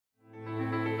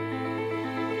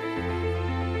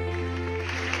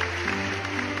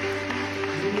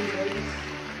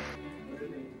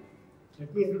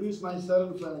me introduce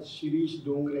myself as Shirish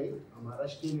Dongre, a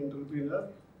Maharashtrian entrepreneur.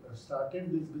 I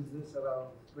started this business around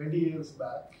 20 years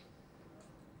back.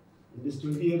 In this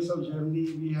 20 years of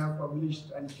journey, we have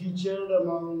published and featured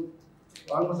among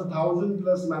almost 1,000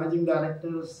 plus managing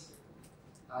directors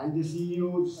and the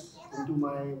CEOs into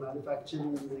my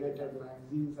manufacturing related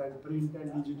magazines and print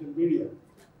and digital media.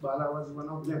 Bala was one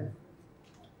of them.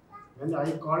 When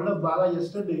I called up Bala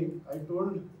yesterday, I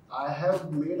told I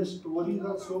have made stories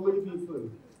on so many people,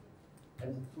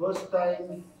 and first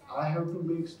time I have to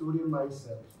make story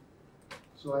myself.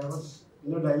 So I was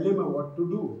in a dilemma what to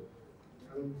do.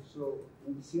 And so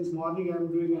since morning I am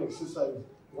doing an exercise,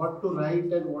 what to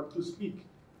write and what to speak.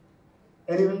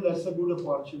 Anyway, that's a good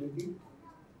opportunity.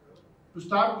 To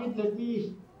start with, let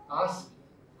me ask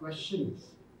questions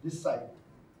this side.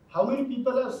 How many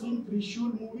people have seen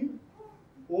Trishul movie?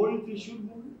 Old Trishul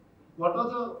movie? What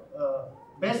was the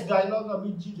best dialogue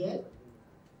Amit ji there?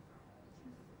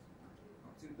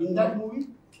 In that movie?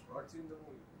 Not seen the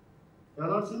movie. You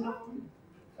have not seen the movie?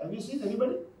 Have you seen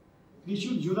anybody?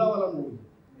 Trishul Jura wala movie.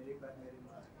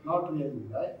 Not really,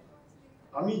 right?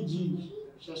 Amit ji,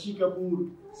 Shashi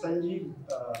Kapoor, Sanjeev.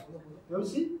 You have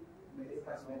seen?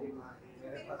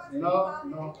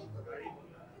 No.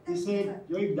 इसे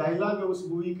जो एक dialogue है उस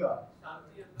movie का,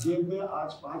 जेब में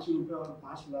आज 5 रुपए और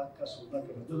 5 लाख का सौदा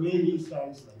करें, the way he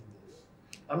stands like this.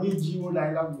 Amit ji वो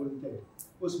डायलॉग बोलते हैं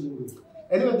उस movie.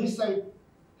 Anyway, this side,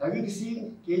 have you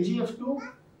seen KGF 2?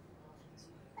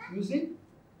 You see?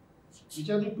 Which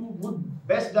are the two good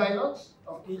best dialogues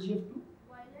of KGF 2?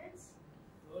 Violence?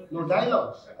 No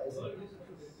dialogues. I said.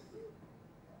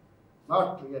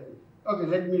 Not really. Okay,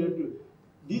 let me.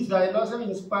 These dialogues have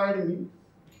inspired me.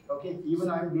 Okay, even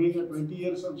I am doing a 20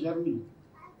 years of journey.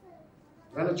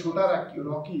 When a छोटा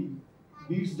Rocky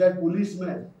beats that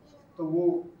policeman, तो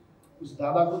वो उस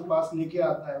दादा को पास लेके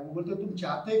आता है. वो बोलते तुम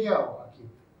चाहते क्या हो आखिर?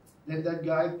 Then that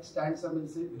guy stands up and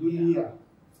says, दुनिया.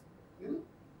 You know,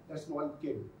 that's one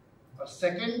kid. और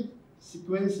second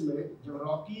sequence में जब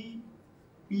Rocky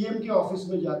PM के ऑफिस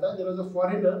में जाता है, there was a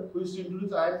foreigner who is to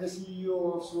introduce, I am the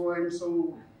CEO of so and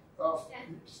so of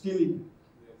stealing.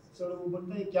 So वो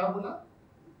बोलता है क्या बोला?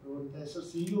 तो बोलता है सर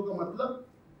CEO का मतलब,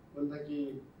 बोलता है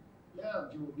कि यार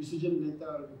जो डिसीजन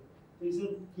लेता है. He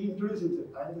said he introduced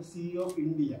himself. I am the CEO of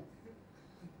India.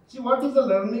 See what is the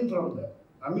learning from that?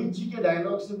 Amit ji के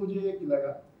डायलॉग से मुझे एक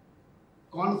लगा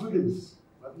कॉन्फिडेंस.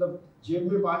 मतलब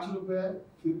जेब में 5 रुपए है,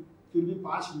 फिर भी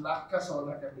 5 लाख का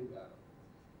सौदा करने जा रहा.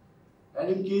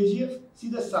 And in KGF, see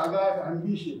the saga of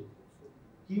ambition.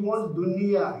 He wants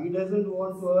dunya. He doesn't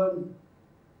want to earn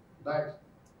that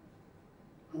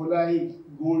Kolai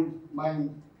gold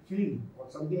mine field or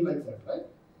something like that, right?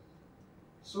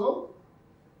 So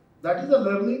that is the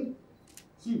learning.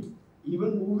 See,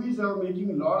 even movies are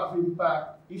making a lot of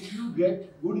impact if you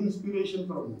get good inspiration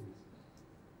from movies.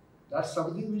 That's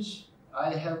something which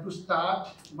I have to start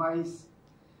my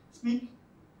speak.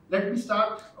 Let me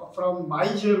start from my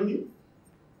journey.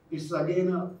 It's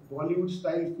again a Bollywood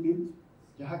style film.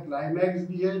 जहाँ climax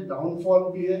भी है,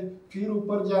 downfall भी है, फिर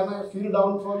ऊपर जाना है, फिर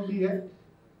downfall भी है.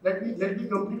 Let me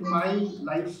complete my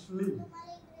life film.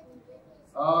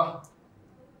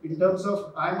 In terms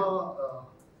of I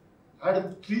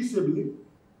had 3 siblings.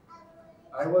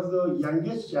 I was the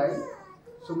youngest child.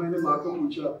 So मैंने माँ को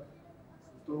पूछा,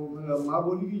 तो माँ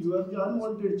बोली कि you are the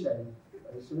unwanted child.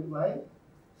 I said why?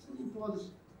 So it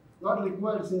was not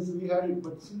required since we had it,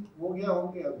 but see, हो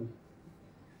गया अभी.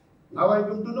 Now I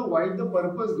come to know why the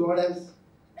purpose God has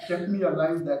kept me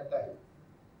alive that time.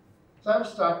 So I have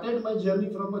started my journey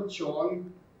from a child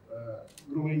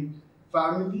growing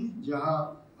family,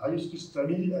 जहाँ I used to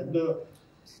study at the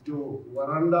जो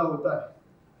veranda होता है,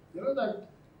 you know that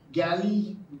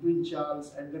galley between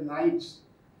Charles and the nights,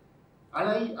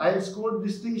 and I scored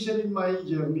distinction in my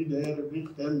journey there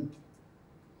with 10th.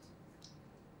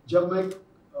 जब मैं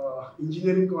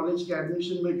engineering college के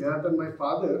admission में गया था, my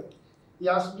father he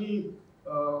asked me,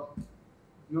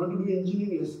 you want to do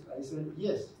engineering? Yes. I said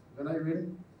yes. When I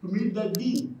went to meet the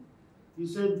dean, he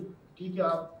said, ठीक है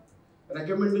आप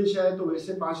recommendation है तो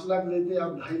वैसे 5 लाख लेते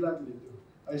आप 2.5 लाख लेते हो.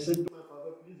 I said to my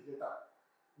father, please get up.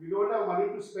 We don't have money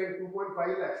to spend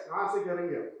 2.5 lakhs. कहाँ से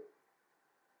करेंगे हम?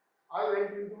 I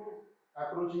went into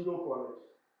approaching to college.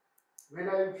 When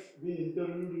I've been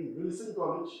interviewed in Wilson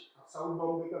College, South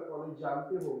Bombay का college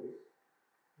जानते होंगे.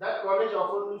 That college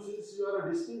offered me, since you are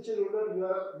a distinction holder,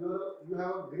 you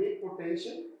have a great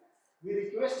potential. We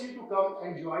request you to come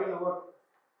and join our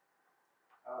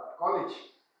college.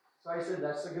 So I said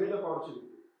that's a great opportunity.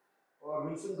 Or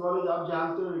Wilson College, आप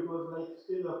जानते हो, it was like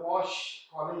still a posh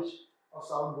college of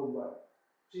South Bombay.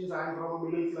 Since I am from a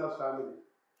middle class family.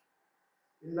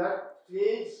 In that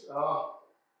phase,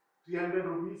 300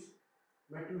 rupees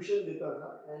मैं tuition देता था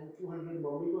and 200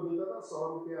 mummy को देता था, 100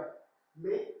 रुपया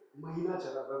में महीना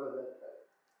चलाता था that time.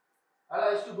 And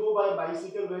I used to go by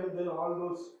bicycle when then all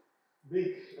those big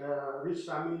rich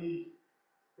family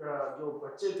जो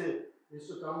बच्चे थे used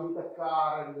to come with a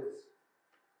car and this.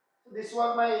 So this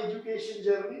was my education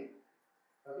journey.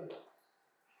 Okay.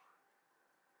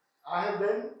 I have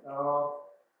then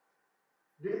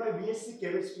did my BSc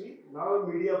chemistry. Now a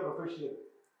media professional.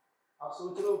 आप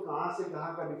सोच रहे हो कहाँ से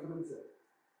कहाँ का डिफरेंस है,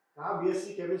 कहाँ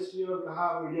BSc chemistry और कहाँ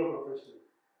media professional.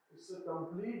 It's a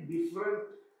complete different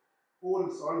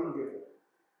poles altogether.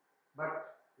 But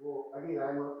वो again I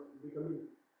am becoming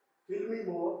filmy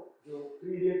more. जो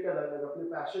 3 इडियट का डायलॉग, अपने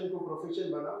पैशन को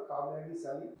प्रोफेशन बना, कामयाबी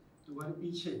साली तुम्हारे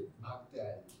पीछे भागते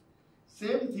आएगी.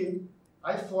 Same thing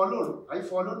I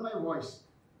followed my voice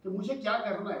कि मुझे क्या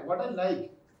करना है, व्हाट आई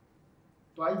लाइक.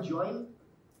 तो आई जॉइन,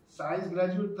 साइंस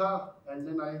ग्रेजुएट था and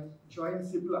then I join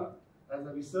Cipla as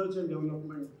a research and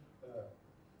development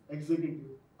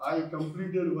executive. I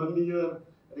completed 1 year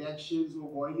reactions, वो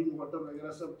बॉइलिंग वाटर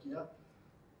वगैरह सब किया.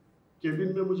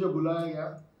 केबिन में मुझे बुलाया गया,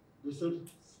 they said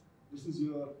this is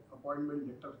your appointment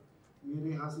letter. मेरे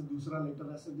यहाँ से दूसरा लेटर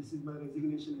है, this is my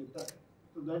resignation letter.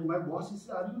 तो that my boss is,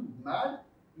 are you mad,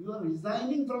 you are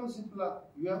resigning from Sipla,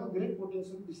 you have a great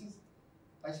potential. This is,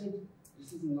 I said, this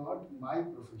is not my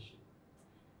profession.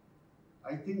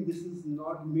 I think this is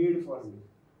not made for me.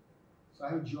 So I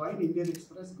have joined Indian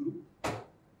Express Group.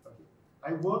 Okay.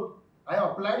 I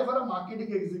applied for a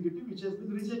marketing executive which has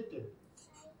been rejected.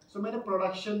 So मैंने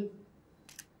production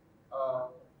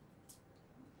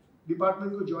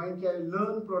department को join किया,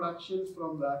 learn productions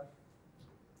from that.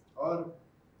 और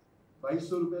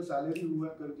 2200 रुपये salary हुआ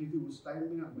करती थी उस time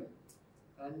में हमें.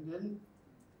 And then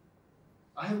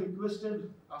I have requested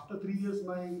after 3 years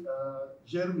my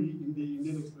journey in the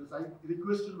Indian express, I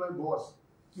requested my boss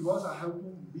कि boss I have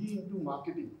to be into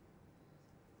marketing,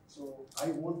 so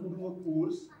I want to do a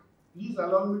course, please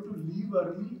allow me to leave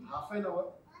early half an hour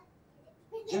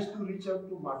just to reach out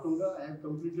to Matunga. I have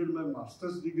completed my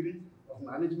master's degree of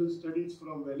management studies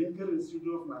from Wellington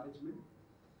Institute of Management.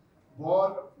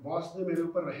 Boss ने मेरे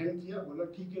ऊपर रहम किया, बोला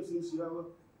ठीक है, since you have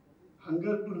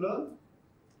hunger to learn.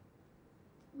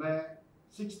 मैं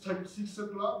 6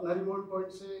 o'clock नरीमोन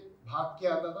point से भाग के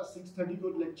आता था. 6:30 को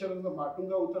लेक्चर में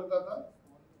माटुंगा उतरता था,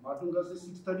 माटुंगा से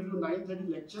 6:30 to 9:30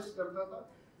 लेक्चर्स करता था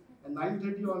एंड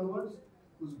 9:30 ऑनवर्ड्स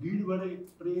उस भीड़ भरे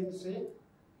ट्रेन से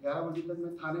 11 बजे तक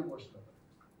मैं थाने पहुंचता था.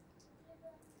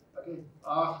 ओके,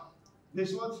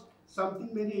 दिस वाज समथिंग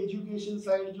मेरी एजुकेशन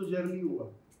साइड जो जर्नी हुआ.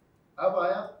 अब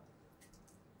आया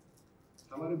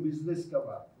हमारे बिजनेस का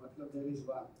बात, मतलब there is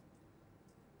one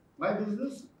my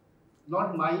business,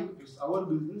 not mine, it's our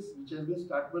business which has been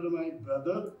started by my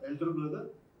brother, Elder brother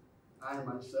and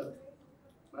myself.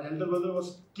 My elder brother was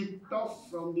kicked off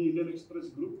from the Indian Express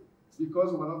group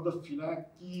because one of the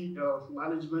key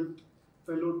management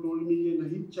fellow told me ये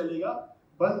नहीं चलेगा,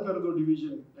 बंद कर दो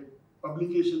division. एक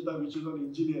publication था which is on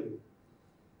engineering.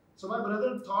 So my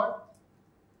brother thought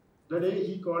the day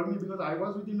he called me, because I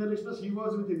was with Indian Express, he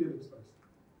was with Indian Express.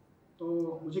 तो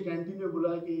मुझे कैंटीन में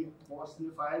बुलाया कि बॉस ने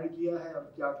फायर किया है, अब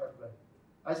क्या कर रहा है.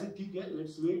 ऐसे ठीक है,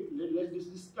 लेट्स वेट, लेट्स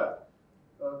डिस्कस,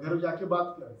 घर जाके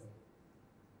बात करते हैं.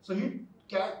 सो ही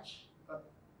कैच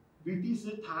बीटी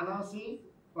से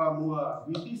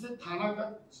थाना का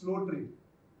slow train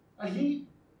and he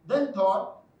then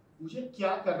thought मुझे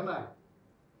क्या करना है.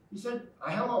 He said,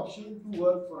 I have an option to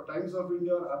work for Times of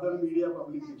India or other media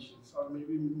publications or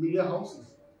maybe media houses.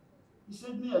 He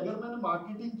said, नहीं, अगर मैंने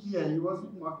marketing किया है, he was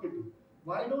with marketing,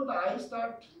 why don't I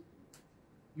start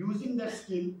using that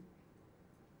skill?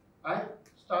 I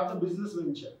start a business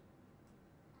venture.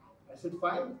 I said,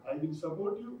 fine, I will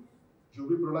support you. जो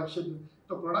भी production,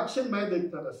 तो production मैं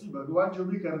देखता था. सी भगवान जो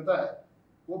भी करता है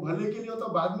वो भले के लिए होता,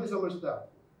 बाद में समझता है.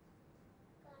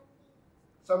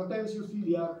 Sometimes you feel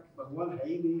यार भगवान है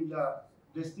ही नहीं या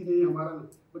डेस्टिनी हमारा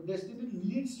नहीं, but destiny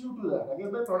leads you to that.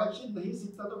 अगर मैं प्रोडक्शन नहीं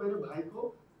सीखता तो मेरे भाई को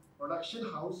प्रोडक्शन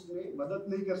हाउस में मदद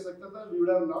नहीं कर सकता था. We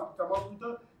would have not come up with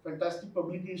the fantastic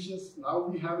publications now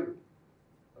we have it.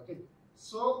 Okay,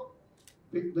 so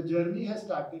the journey has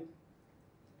started,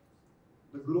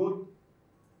 the growth,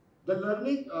 the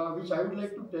learning which I would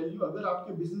like to tell you. अगर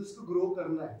आपके business को grow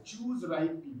करना है, choose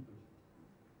right people.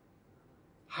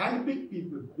 Handpick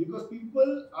people, because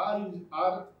people are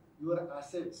your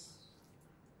assets.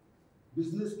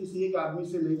 Business किसी एक आदमी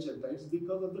से नहीं चलता. It's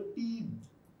because of the team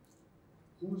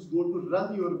who's going to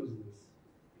run your business.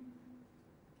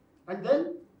 And then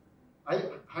I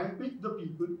handpick the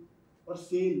people. और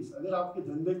सेल्स, अगर आपके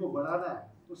धंधे को बढ़ाना है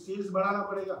तो सेल्स बढ़ाना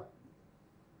पड़ेगा.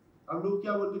 अब लोग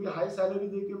क्या बोलते हैं कि हाई सैलरी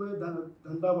देके मैं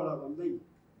धंधा बढ़ाता हूँ. नहीं,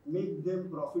 make them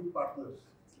profit partners.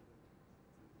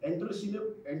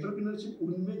 Entrepreneurship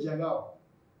उनमें जगाओ.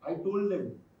 I told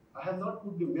them, I have not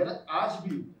put them. मेरा आज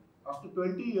भी, after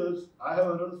 20 years, I have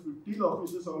around 15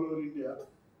 offices all over India.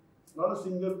 Not a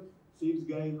single sales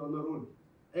guy is on the road.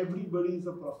 Everybody is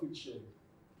a profit sharing.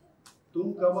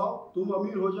 तुम कमाओ, तुम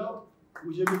अमीर हो जाओ,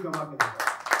 मुझे भी कमा के दो.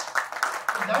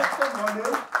 That's the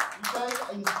model which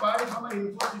I inspired from my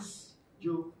Infosys,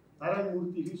 जो नारायण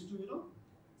मूर्ति, he used to,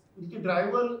 उनके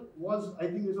driver was, I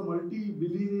think, is a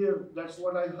multi-billionaire. That's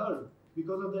what I heard.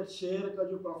 Because of that share का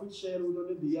जो profit share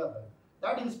उन्होंने दिया था,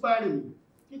 that inspired me.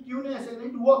 कि क्यों नहीं ऐसे,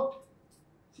 it worked.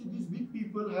 See, these big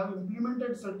people have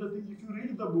implemented certain things. If you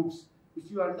read the books, if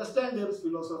you understand their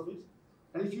philosophies,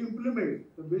 and if you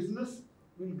implement, the business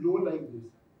will grow like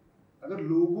this. अगर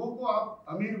लोगों को आप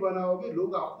अमीर बनाओगे,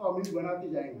 लोग आपको अमीर बनाते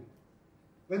जाएंगे.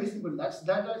 Very simple.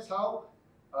 That's how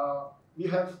we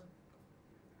have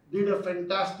did a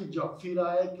fantastic job. फिर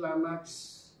आए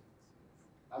climax.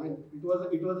 I mean,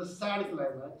 it was a sad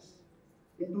climax.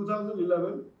 In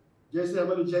 2011, जैसे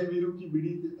हमारी जय वीरू की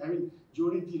बीड़ी, I mean,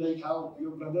 जोड़ी थी, like how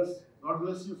your brothers, God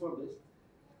bless you for this.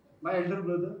 My elder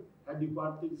brother had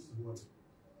departed this world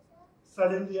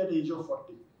suddenly at age of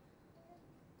 40.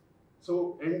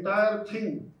 So entire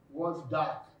thing was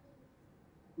dark.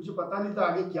 मुझे पता नहीं था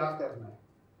आगे क्या करना है.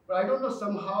 But I don't know,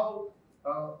 somehow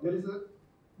there is a,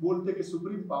 बोलते कि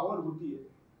supreme power होती है.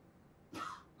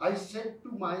 I said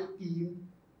to my team,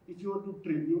 if you want to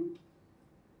tribute,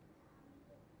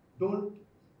 don't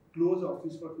close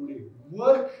office for today.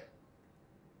 Work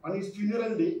on his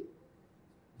funeral day.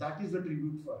 That is the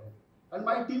tribute for him. And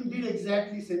my team did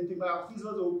exactly the same thing. My office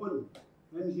was open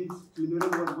when his funeral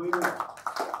was going on.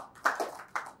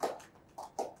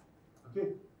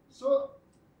 Okay. So,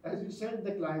 as you said,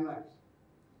 the climax.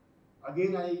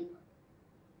 Again, I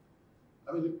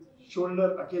mean,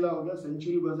 shoulder अकेला हो गया,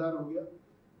 Century Bazaar हो गया.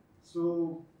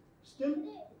 So, still,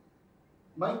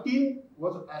 my team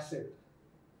was an asset.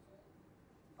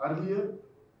 Earlier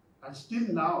and still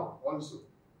now also.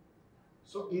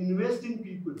 So invest in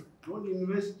people. Don't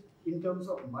invest in terms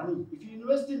of money. If you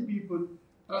invest in people,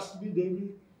 trust me, they will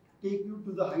take you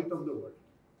to the height of the world.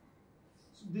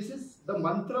 So this is the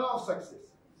mantra of success.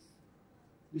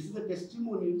 This is the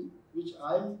testimonial which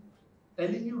I am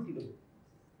telling you today.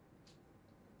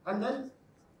 And then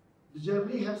the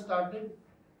journey has started.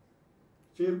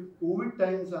 फिर COVID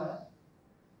times आया.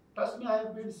 Trust me, I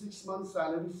have paid 6 months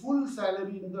salary, full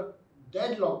salary in the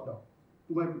dead lockdown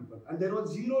to my people. And there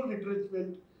was zero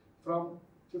retrenchment from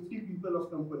 50 people of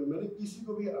company. मैंने किसी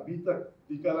को भी अभी तक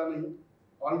निकाला नहीं.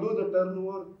 Although the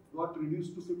turnover got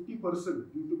reduced to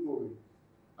 50% due to COVID.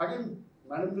 Again,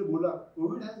 madam ने बोला,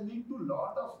 COVID has led to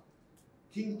lot of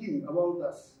thinking about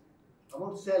us,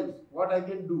 about self, what I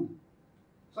can do.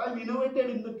 So I've innovated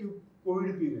in the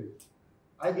COVID period.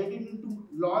 I get into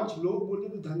launch, लोग बोलते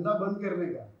थे धंधा बंद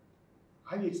करने का.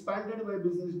 I've expanded my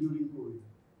business during COVID.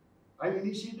 I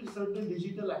initiated certain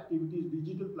digital activities,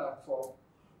 digital platform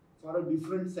for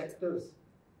different sectors.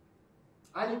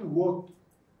 And it worked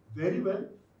very well.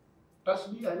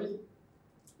 Trust me, I mean,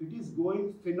 it is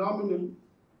going phenomenal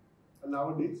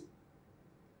nowadays.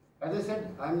 As I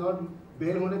said, I'm not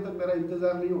bail होने तक मेरा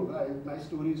इंतजार नहीं होगा. My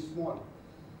story is small.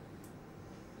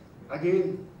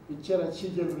 Again, picture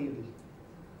अच्छी चल रही थी.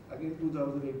 Again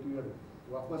 2008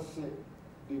 वापस से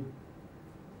dip.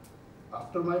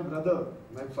 After my brother,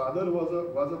 my father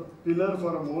was a pillar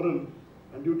for a moral,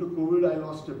 and due to COVID I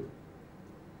lost him.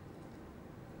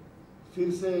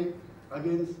 फिर से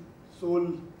again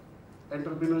soul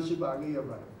entrepreneurship आ गई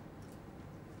अब.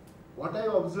 What I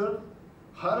observed,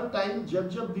 her time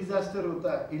जब disaster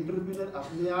होता है, entrepreneur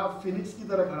अपने आप phoenix की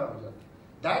तरह खड़ा हो जाता है.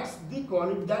 That's the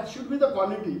quality. That should be the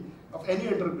quality of any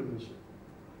entrepreneurship.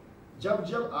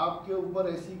 जब आपके ऊपर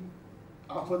ऐसी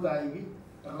आफत आएगी,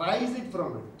 rise it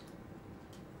from it.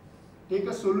 Take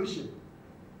a solution.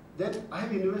 Then I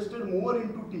have invested more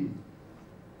into team.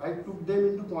 I took them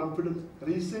into confidence.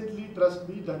 Recently, trust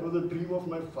me, that was a dream of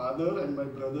my father and my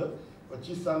brother.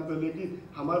 25 साल पहले कि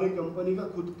हमारे company का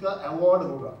खुद का award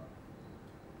होगा.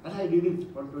 And I did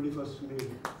it on 21st May.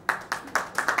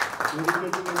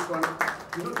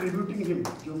 Tributing him.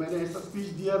 जो मैंने ऐसा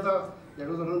speech दिया था, that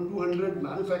was around 200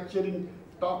 manufacturing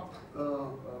top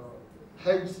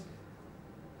heads,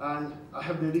 and I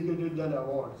have dedicated that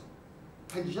awards.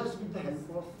 And just with the help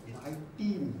of my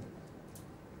team.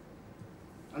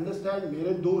 Understand,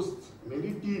 मेरे दोस्त,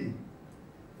 मेरी team,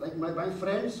 like my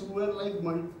friends who were like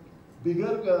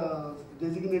bigger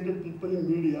designated people in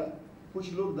media,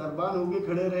 कुछ लोग दरबान होके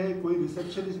खड़े रहे, कोई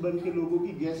receptionist बन के लोगों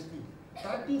की guest की.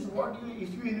 That is what you,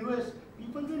 if you invest,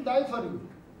 people will die for you.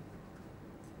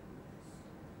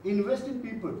 invest in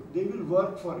people. They will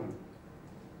work for you.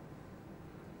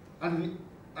 And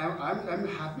I'm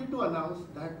happy to announce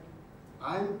that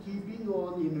I'm keeping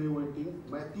on innovating.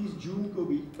 मैं 30 जून को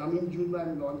भी, coming June,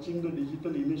 I'm launching the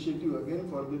digital initiative again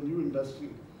for the new industry.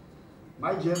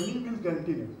 My journey will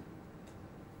continue,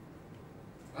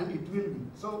 and it will be.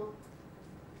 So,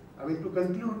 I mean, to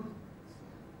conclude,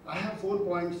 I have 4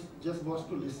 points just was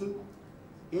to listen.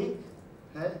 एक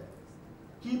है,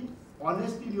 keep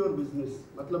honest in your business.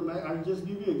 मतलब मैं, I'll just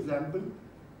give you example.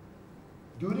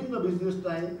 During the business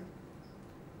time,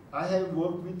 I have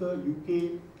worked with a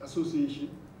UK association.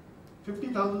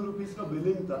 50,000 rupees का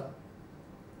billing था.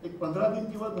 एक 15 दिन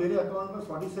के बाद मेरे अकाउंट में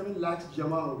 47 लाख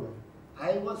जमा हो गए.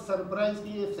 I was surprised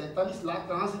कि ये 47 लाख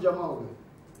कहाँ से जमा हो गए.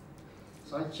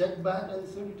 So I checked back and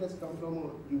said it has come from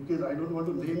UK. I don't want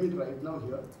to name it right now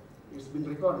here. It's been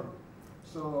recorded.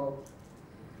 So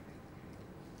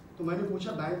तो मैंने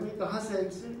पूछा बैंक में कहाँ से है?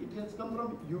 It has come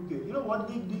from UK. You know what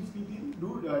these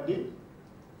people did?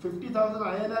 50,000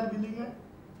 INR billing है.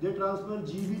 They transfer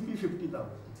GBP 50,000.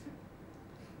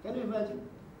 Can you imagine?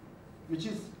 Which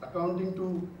is accounting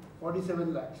to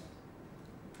 47 lakhs.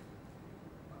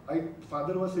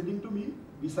 Father was sitting to me,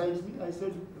 besides me. I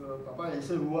said, Papa,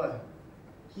 ऐसे हुआ है.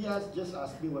 He has just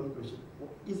asked me one question.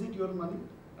 Is it your money?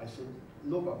 I said,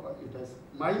 no, Papa.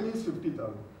 Mine is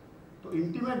 50,000. To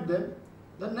intimate them,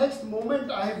 the next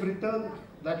moment I have returned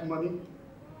that money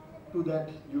to that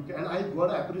UK, and I got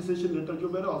an appreciation letter जो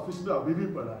मेरे office में अभी भी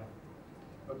पड़ा है.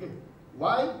 Okay,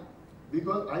 why?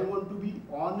 Because I want to be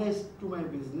honest to my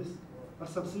business. और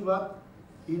सबसे बात,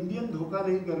 इंडियन धोखा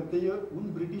नहीं करते, ये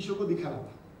उन ब्रिटिशों को दिखाना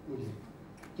था मुझे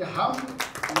कि हम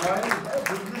लॉयल है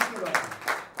बिजनेस के बारे में.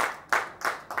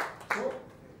 So,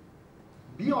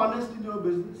 be honest in your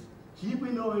business, keep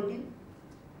innovating.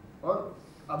 और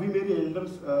अभी मेरी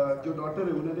एल्डर्स जो डॉटर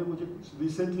है उन्होंने मुझे कुछ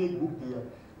रिसेंटली एक बुक दिया.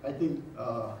 I think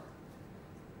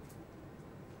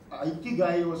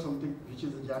Ikigai or something, which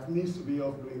is a Japanese way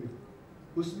of doing it.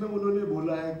 उसमें उन्होंने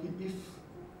बोला है कि if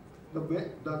the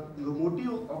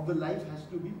motive of the life has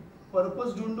to be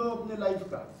purpose ढूंढो अपने लाइफ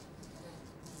का.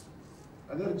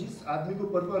 अगर जिस आदमी को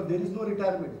purpose, there is no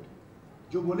retirement,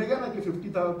 जो बोलेगा ना कि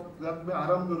 50,000 में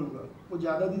आराम करूंगा, वो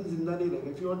ज्यादा दिन जिंदा नहीं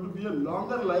रहेगा. If you want to be a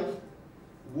longer life,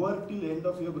 work till end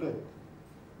of your breath.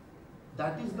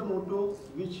 That is the motto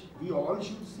which we all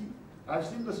should see. I've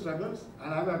seen the struggles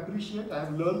and I appreciate, I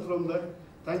have learned from that.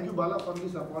 Thank you, Bala, for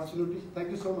this opportunity. Thank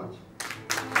you so much.